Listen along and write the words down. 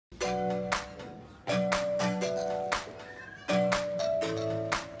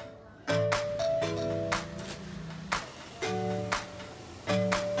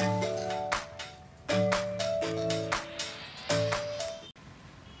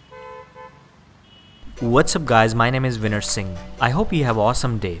What's up guys, my name is Vinner Singh. I hope you have an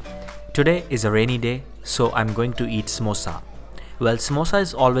awesome day. Today is a rainy day, so I'm going to eat samosa. Well, samosa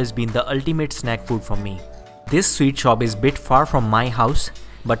has always been the ultimate snack food for me. This sweet shop is a bit far from my house,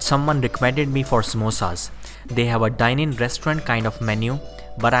 but someone recommended me for samosas. They have a dine-in restaurant kind of menu,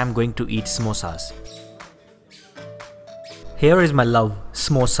 but I'm going to eat samosas. Here is my love,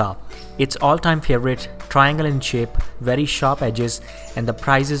 samosa. It's all-time favorite, triangle in shape, very sharp edges, and the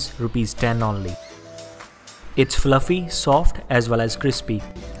price is ₹10 only. It's fluffy, soft as well as crispy.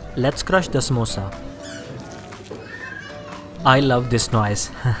 Let's crush the samosa. I love this noise.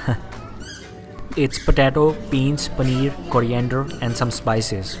 It's potato, beans, paneer, coriander and some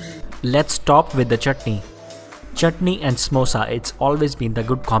spices. Let's top with the chutney. Chutney and samosa, it's always been the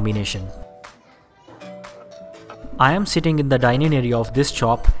good combination. I am sitting in the dining area of this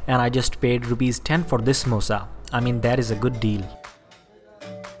shop and I just paid ₹10 for this samosa. I mean, that is a good deal.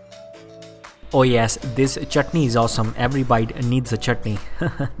 Oh yes, this chutney is awesome. Every bite needs a chutney.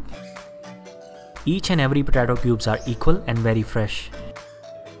 Each and every potato cubes are equal and very fresh.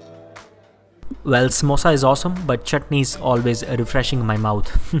 Well, samosa is awesome, but chutney is always refreshing my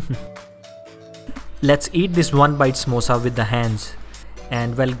mouth. Let's eat this one bite samosa with the hands.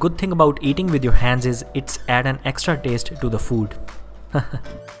 And well, good thing about eating with your hands is it's add an extra taste to the food.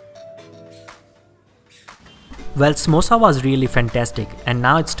 Well, samosa was really fantastic and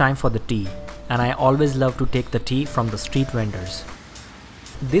now it's time for the tea. And I always love to take the tea from the street vendors.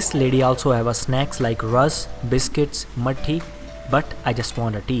 This lady also have a snacks like rus, biscuits, mud tea, but I just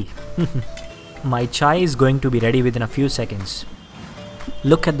want a tea. My chai is going to be ready within a few seconds.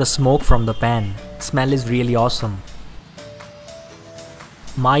 Look at the smoke from the pan. Smell is really awesome.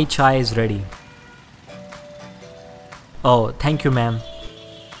 My chai is ready. Oh, thank you ma'am.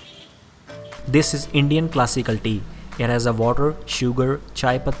 This is Indian classical tea. It has a water, sugar,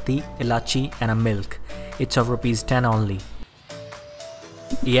 chai patti, ilachi and a milk. It's of ₹10 only.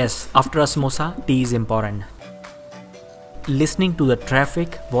 Yes, after a samosa, tea is important. Listening to the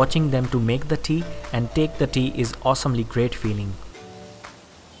traffic, watching them to make the tea and take the tea is awesomely great feeling.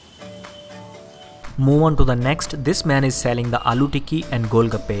 Move on to the next. This man is selling the aloo tikki and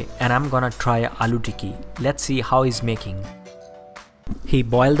golgappe and I'm gonna try aloo tikki. Let's see how he's making. He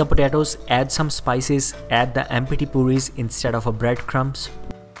boiled the potatoes, add some spices, add the empty puris instead of a breadcrumbs.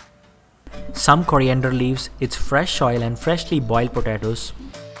 Some coriander leaves, it's fresh oil and freshly boiled potatoes.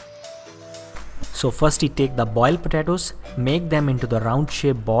 So first he take the boiled potatoes, make them into the round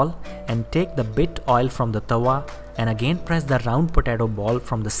shaped ball and take the bit oil from the tawa and again press the round potato ball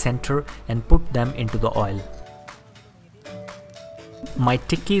from the center and put them into the oil. My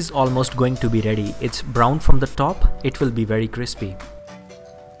tikki is almost going to be ready. It's brown from the top, it will be very crispy.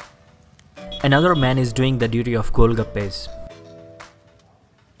 Another man is doing the duty of golgappes.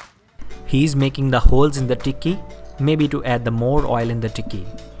 He is making the holes in the tikki, maybe to add the more oil in the tikki,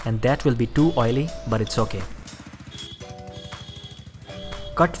 and that will be too oily, but it's okay.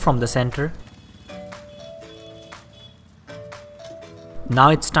 Cut from the center. Now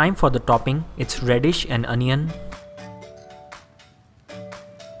it's time for the topping. It's radish and onion.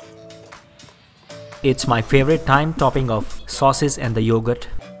 It's my favorite time topping of sauces and the yogurt.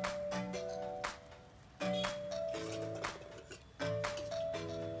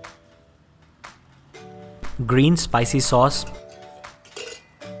 Green spicy sauce,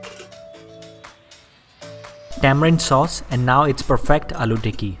 tamarind sauce, and now it's perfect aloo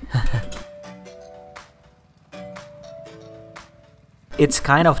tikki. It's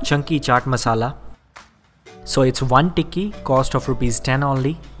kind of chunky chaat masala. So it's one tikki, cost of ₹10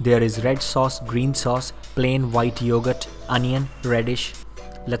 only. There is red sauce, green sauce, plain white yogurt, onion, radish.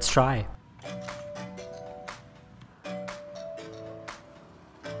 Let's try.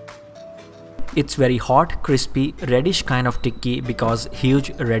 It's very hot, crispy, reddish kind of tikki because huge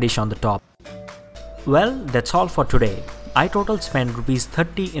radish on the top. Well, that's all for today. I total spent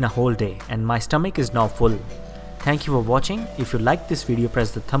 ₹30 in a whole day and my stomach is now full. Thank you for watching. If you like this video,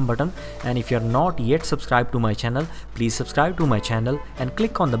 press the thumb button, and if you are not yet subscribed to my channel, please subscribe to my channel and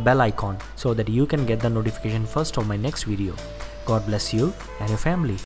click on the bell icon so that you can get the notification first of my next video. God bless you and your family.